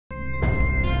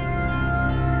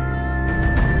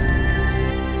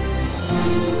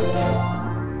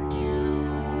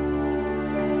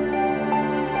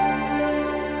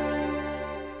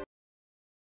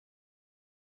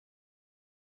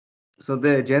So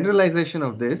the generalization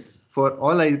of this for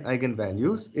all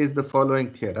eigenvalues is the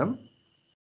following theorem.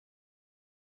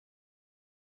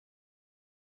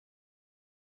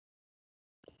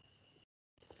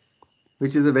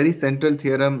 Which is a very central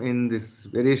theorem in this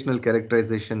variational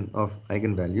characterization of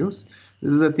eigenvalues.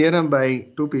 This is a theorem by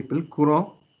two people, Courant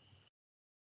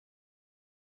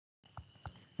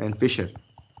and Fischer.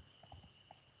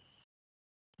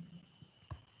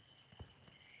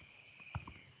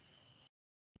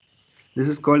 This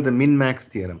is called the min-max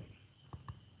theorem.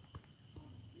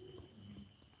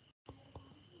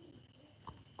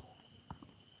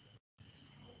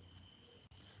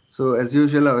 So as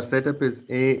usual, our setup is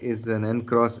A is an n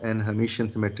cross n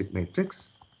Hermitian symmetric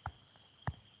matrix,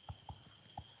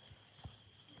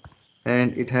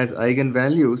 and it has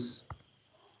eigenvalues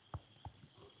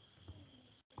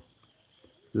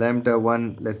lambda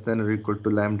 1 less than or equal to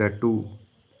lambda 2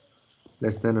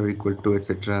 less than or equal to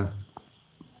etc.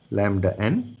 lambda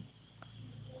n.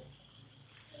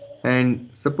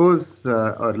 And suppose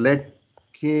or let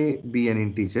k be an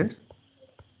integer,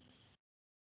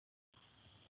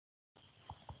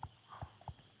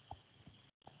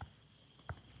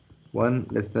 one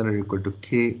less than or equal to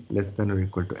k less than or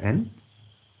equal to n.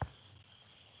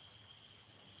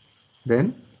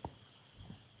 Then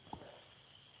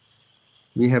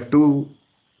we have two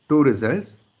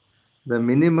results. The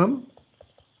minimum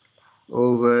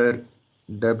over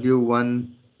w1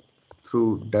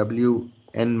 through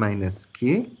wn minus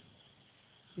k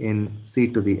in c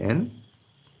to the n.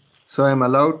 So I am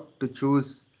allowed to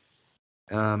choose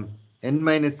n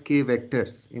minus k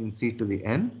vectors in c to the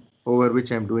n over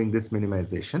which I am doing this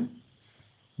minimization.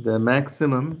 The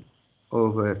maximum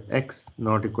over x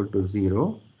not equal to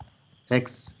 0,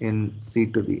 x in c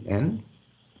to the n,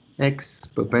 x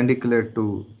perpendicular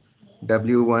to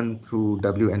w1 through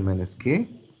wn minus k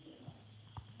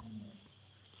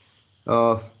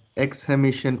of x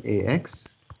Hermitian ax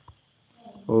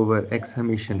over x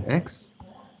Hermitian x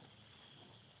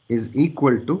is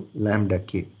equal to lambda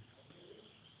k.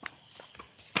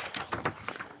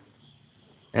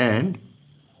 And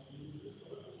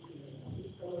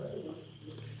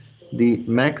the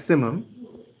maximum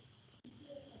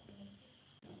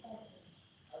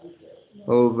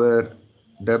over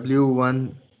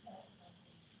w1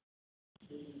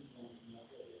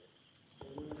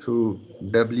 through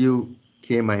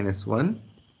wk minus 1,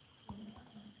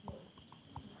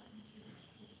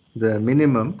 the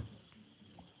minimum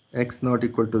x not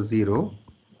equal to 0,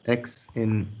 x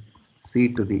in c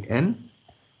to the n,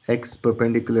 x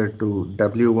perpendicular to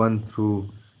w1 through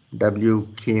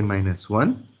wk minus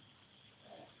 1,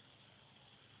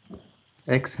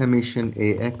 x Hermitian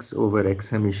ax over x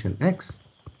Hermitian x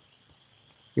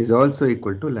is also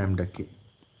equal to lambda k.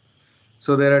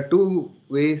 So there are two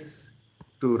ways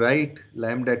to write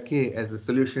lambda k as a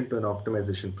solution to an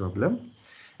optimization problem,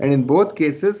 and in both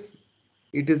cases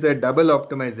it is a double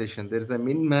optimization. There is a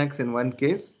min max in one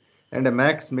case and a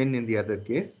max min in the other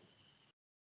case.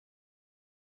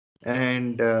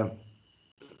 And of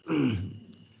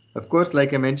course,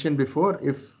 like I mentioned before,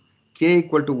 if k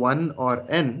equal to 1 or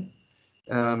n,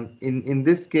 in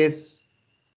this case,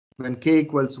 when k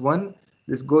equals 1,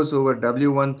 this goes over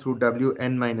w1 through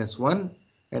wn minus 1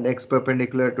 and x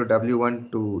perpendicular to w1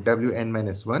 to wn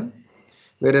minus 1.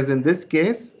 Whereas in this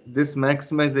case, this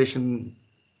maximization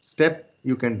step,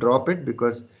 you can drop it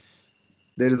because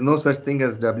there is no such thing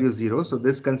as w0. So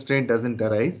this constraint doesn't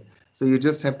arise. So you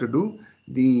just have to do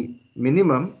the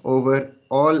minimum over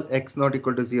all x not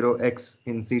equal to 0 x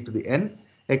in c to the n,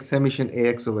 x Hermitian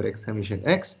ax over x Hermitian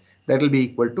x. That will be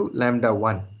equal to lambda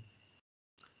 1.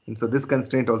 And so this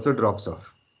constraint also drops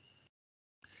off.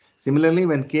 Similarly,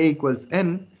 when k equals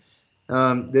n,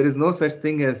 there is no such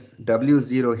thing as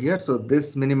w0 here. So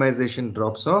this minimization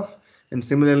drops off. And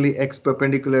similarly, x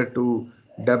perpendicular to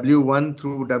w1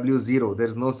 through w0, there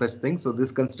is no such thing. So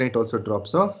this constraint also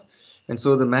drops off. And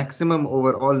so the maximum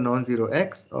over all non-zero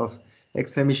x of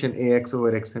x Hermitian ax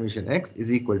over x Hermitian x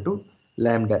is equal to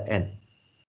lambda n.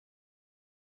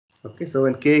 Okay, so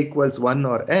when k equals 1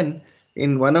 or n,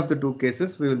 in one of the two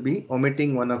cases, we will be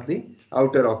omitting one of the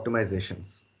outer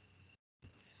optimizations.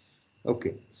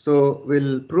 Okay, so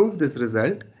we'll prove this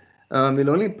result. We'll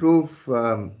only prove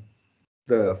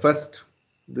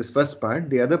this first part.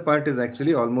 The other part is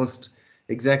actually almost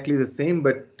exactly the same,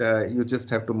 but you just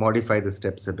have to modify the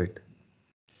steps a bit.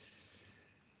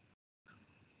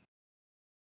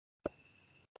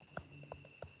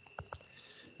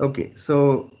 Okay,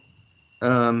 so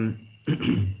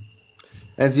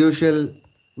as usual,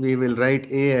 we will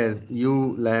write A as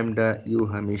u lambda u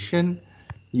Hermitian.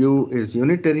 U is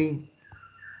unitary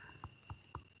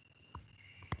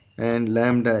and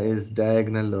lambda is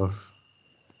diagonal of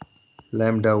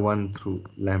lambda 1 through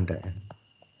lambda n.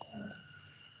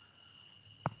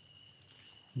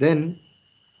 Then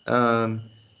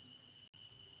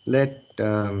let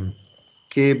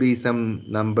k be some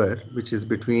number which is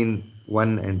between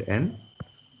 1 and n.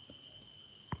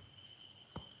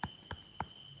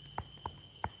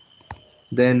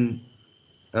 Then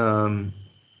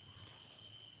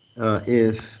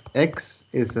if x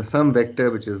is some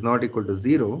vector which is not equal to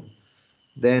 0,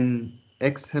 then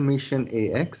x Hermitian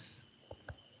ax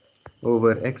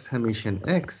over x Hermitian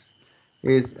x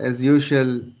is as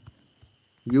usual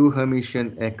u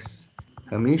Hermitian x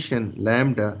Hermitian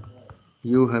lambda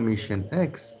u Hermitian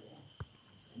x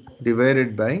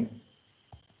divided by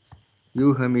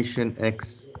u Hermitian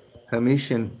x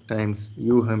Hermitian times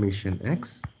u Hermitian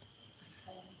x.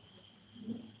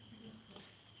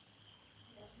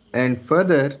 And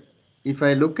further, if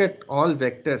I look at all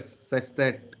vectors such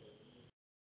that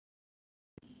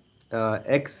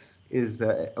x is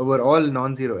over all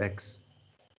non-zero x,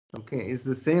 okay, is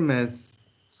the same as,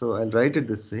 so I'll write it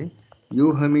this way,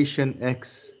 u Hermitian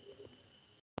x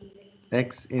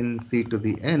x in c to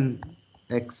the n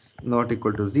x not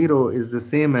equal to 0 is the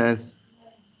same as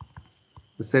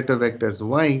the set of vectors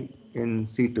y in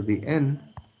c to the n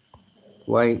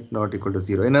y not equal to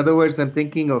 0. In other words, I'm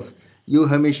thinking of u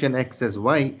Hermitian x as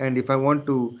y, and if I want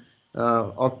to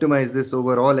optimize this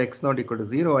over all x not equal to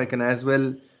 0, I can as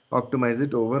well optimize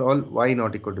it over all y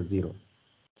not equal to 0.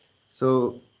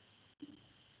 So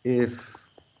if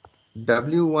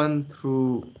w1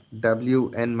 through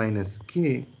wn minus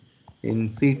k in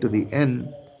c to the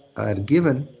n are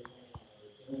given,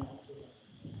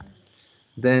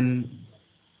 then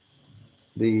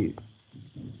the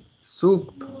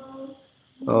sup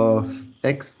of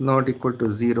x not equal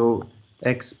to 0,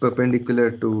 x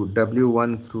perpendicular to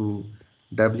w1 through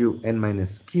wn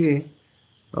minus k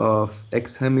of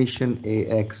x Hermitian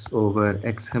ax over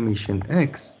x Hermitian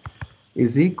x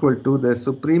is equal to the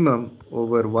supremum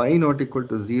over y not equal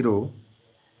to 0,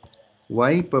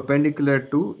 y perpendicular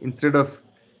to, instead of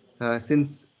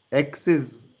since x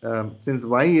is since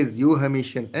y is u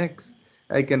Hermitian x,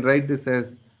 I can write this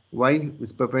as y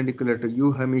is perpendicular to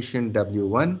u Hermitian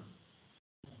w1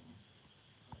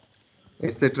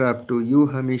 etc. up to u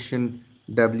Hermitian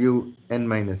wn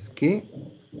minus k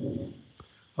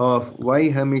of y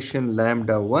Hermitian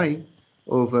lambda y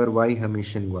over y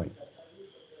Hermitian y.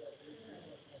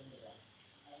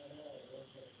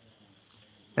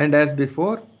 And as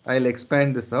before, I'll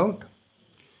expand this out,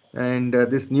 and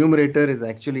this numerator is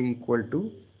actually equal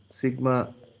to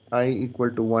sigma I equal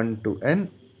to 1 to n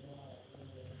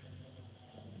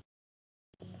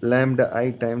lambda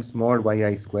I times mod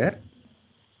yi square.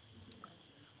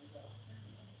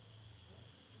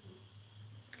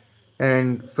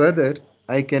 And further,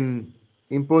 I can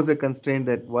impose a constraint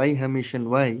that y Hermitian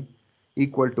y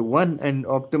equal to 1 and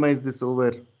optimize this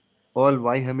over all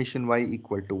y Hermitian y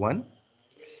equal to 1.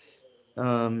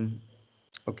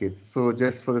 Okay, so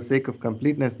just for the sake of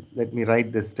completeness, let me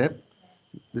write this step.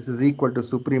 This is equal to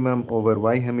supremum over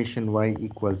y Hermitian y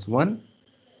equals 1,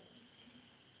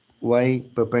 y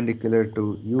perpendicular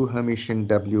to u Hermitian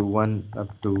w1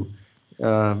 up to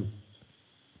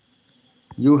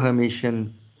u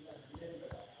Hermitian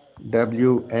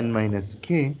wn minus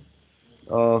k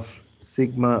of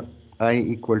sigma I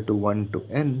equal to 1 to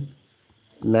n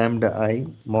lambda I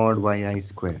mod yi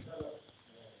square.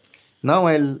 Now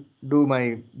I'll do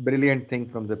my brilliant thing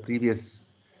from the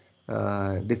previous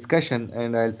discussion,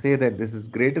 and I'll say that this is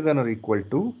greater than or equal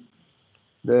to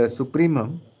the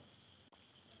supremum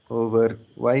over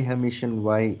y Hermitian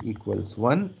y equals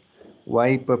 1,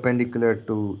 y perpendicular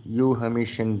to u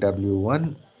Hermitian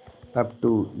w1 up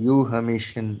to u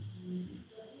Hermitian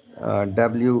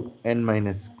wn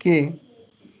minus k,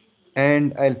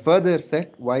 and I'll further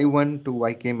set y1 to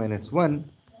yk minus 1,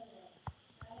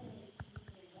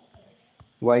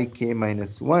 yk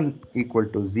minus 1 equal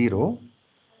to 0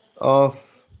 of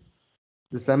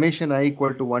the summation I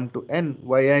equal to 1 to n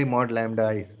yi mod lambda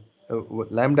I,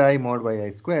 lambda I mod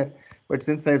yi square. But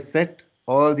since I've set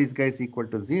all these guys equal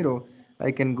to 0,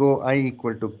 I can go I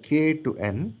equal to k to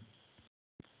n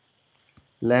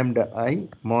lambda I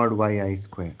mod yi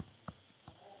square.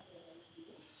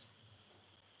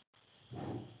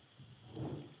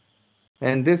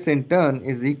 And this in turn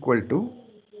is equal to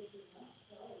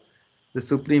the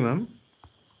supremum.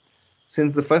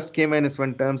 Since the first k minus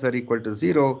 1 terms are equal to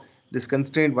 0, this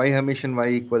constraint y Hermitian y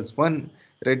equals 1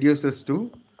 reduces to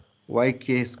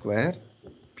yk square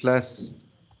plus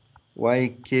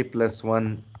yk plus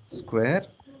 1 square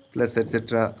plus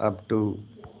etc. up to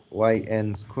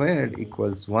yn squared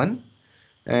equals 1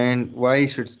 and y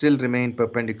should still remain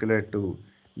perpendicular to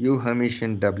u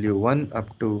Hermitian w1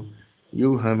 up to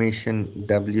u Hermitian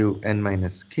wn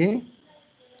minus k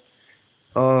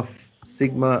of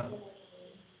sigma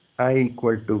I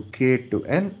equal to k to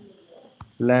n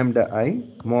lambda I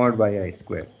mod yi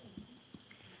square.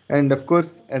 And of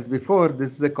course, as before,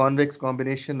 this is a convex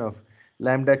combination of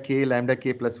lambda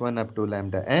k plus 1 up to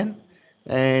lambda n.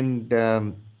 And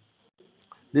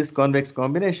this convex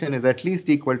combination is at least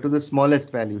equal to the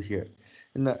smallest value here.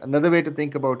 And another way to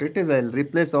think about it is I'll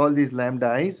replace all these lambda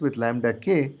i's with lambda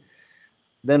k,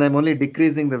 then I'm only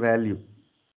decreasing the value.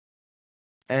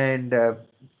 And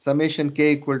summation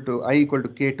k equal to I equal to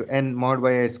k to n mod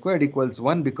yi squared equals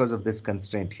 1 because of this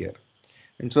constraint here.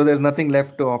 And so there's nothing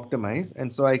left to optimize.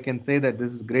 And so I can say that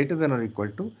this is greater than or equal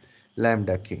to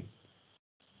lambda k.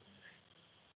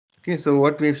 Okay, so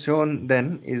what we've shown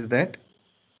then is that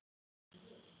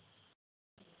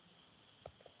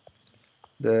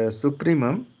the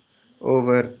supremum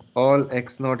over all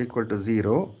x not equal to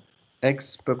 0,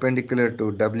 x perpendicular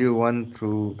to w1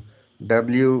 through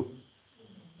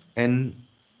wn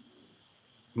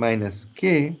minus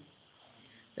k,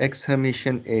 x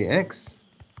Hermitian ax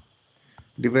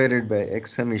divided by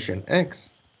x Hermitian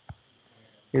x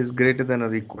is greater than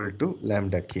or equal to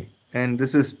lambda k. And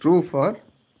this is true for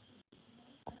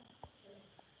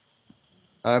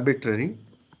arbitrary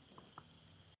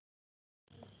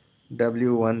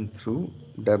w1 through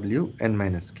wn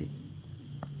minus k.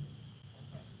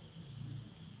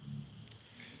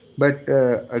 But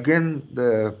again,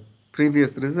 the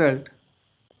previous result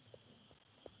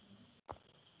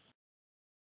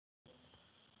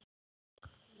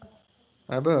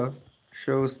above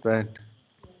shows that,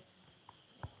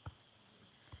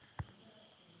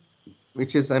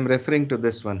 which is, I'm referring to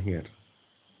this one here.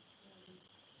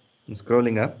 I'm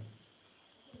scrolling up.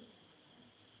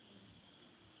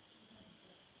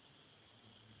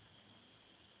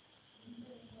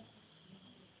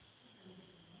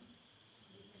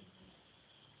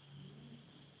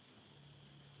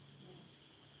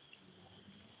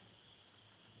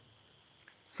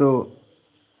 So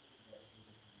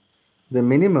the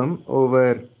minimum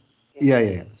over,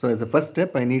 yeah. So as a first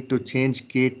step, I need to change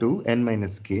k to n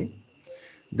minus k.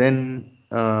 Then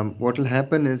what will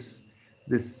happen is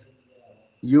this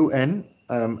un,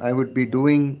 I would be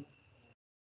doing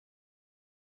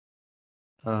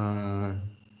uh,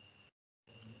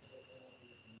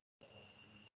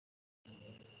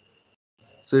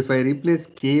 so if I replace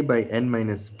k by n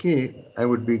minus k, I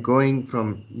would be going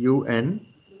from un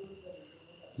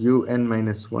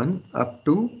minus 1 up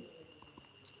to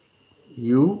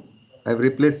u. I've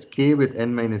replaced k with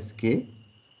n minus k,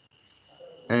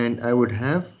 and I would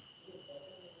have,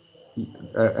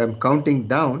 I'm counting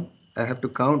down. I have to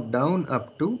count down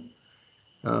up to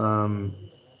um,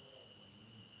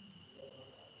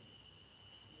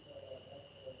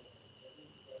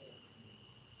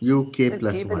 uk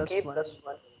plus K 1. plus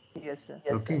 1. Yes, sir.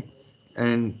 Okay,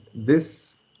 and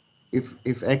this,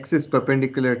 if x is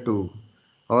perpendicular to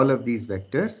all of these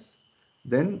vectors,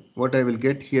 then what I will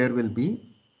get here will be,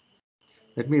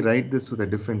 let me write this with a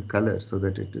different color so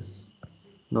that it is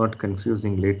not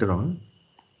confusing later on.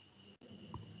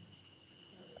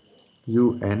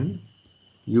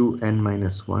 un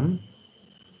minus 1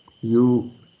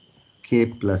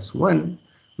 uk plus 1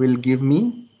 will give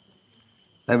me,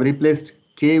 I've replaced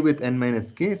k with n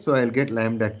minus k, so I'll get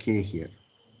lambda k here.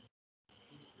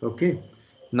 Okay,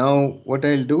 now what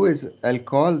I'll do is I'll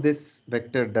call this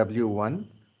vector w1,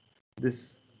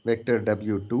 this vector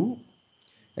w2,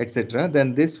 etc.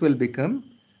 Then this will become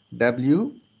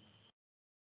w.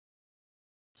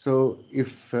 So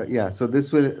if so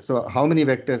this will, so how many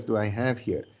vectors do I have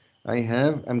here?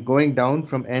 I'm going down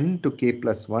from n to k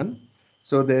plus 1.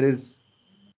 So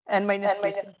N minus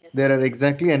K, sir. there are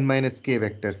exactly n minus k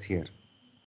vectors here.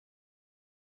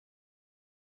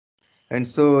 And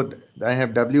so I have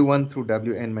w1 through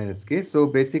wn minus k. So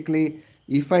basically,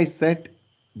 if I set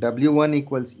w1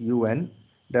 equals un,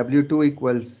 w2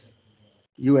 equals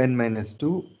un minus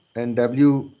 2, and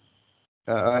wn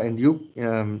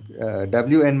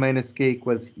minus k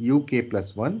equals uk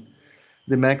plus 1,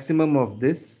 the maximum of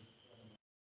this,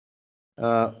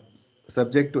 uh,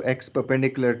 subject to x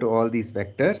perpendicular to all these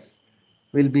vectors,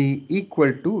 will be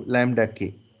equal to lambda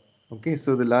k. Okay,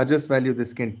 so the largest value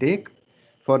this can take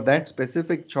for that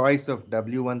specific choice of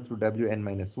w1 through wn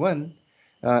minus 1,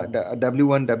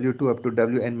 w1, w2 up to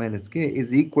wn minus k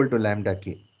is equal to lambda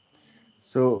k.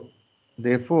 So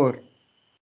therefore,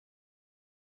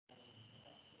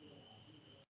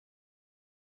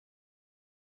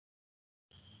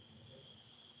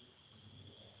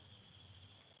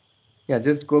 yeah,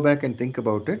 just go back and think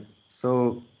about it.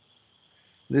 So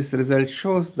this result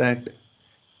shows that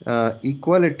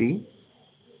equality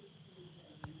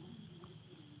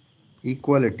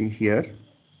here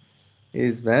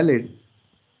is valid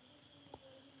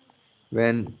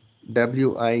when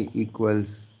wi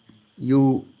equals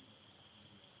u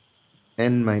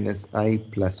n minus I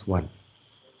plus 1.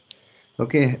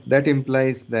 Okay, that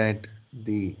implies that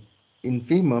the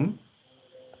infimum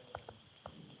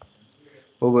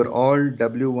over all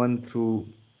w1 through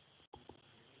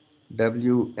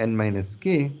wn minus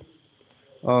k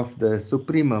of the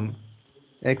supremum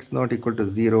x not equal to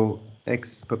 0,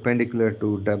 x perpendicular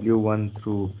to w1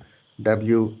 through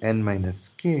wn minus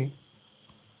k,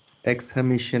 x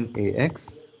Hermitian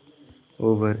ax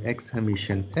over x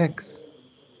Hermitian x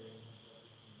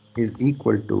is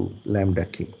equal to lambda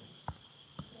k,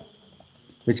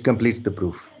 which completes the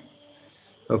proof.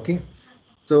 Okay,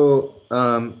 so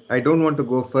I don't want to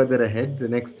go further ahead. The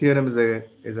next theorem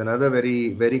is another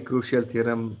very crucial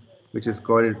theorem, which is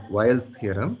called Weil's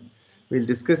theorem. We'll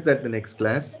discuss that in the next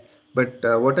class. But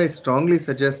what I strongly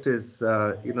suggest is,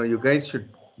 you guys should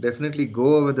definitely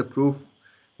go over the proof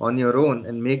on your own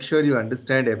and make sure you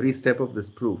understand every step of this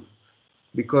proof,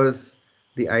 because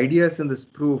the ideas in this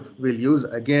proof will use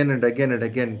again and again and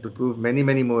again to prove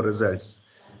many more results.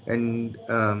 And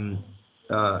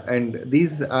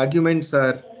these arguments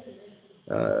are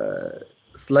uh,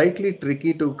 slightly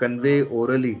tricky to convey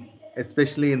orally,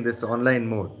 especially in this online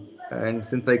mode. And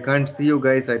since I can't see you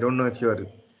guys, I don't know if you are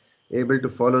able to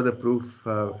follow the proof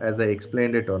as I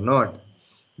explained it or not.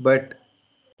 But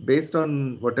based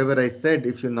on whatever I said,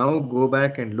 if you now go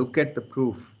back and look at the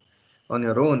proof on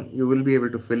your own, you will be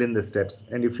able to fill in the steps.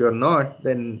 And if you're not,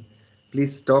 then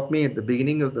please stop me at the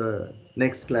beginning of the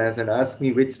next class and ask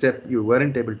me which step you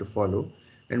weren't able to follow,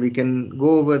 and we can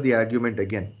go over the argument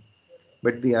again.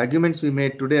 But the arguments we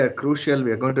made today are crucial.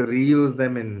 We are going to reuse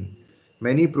them in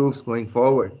many proofs going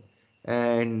forward.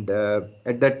 And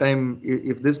at that time,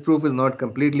 if this proof is not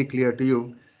completely clear to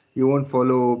you, you won't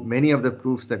follow many of the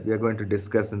proofs that we are going to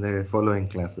discuss in the following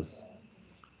classes.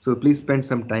 So please spend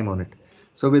some time on it.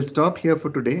 So we'll stop here for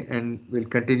today and we'll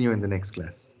continue in the next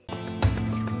class.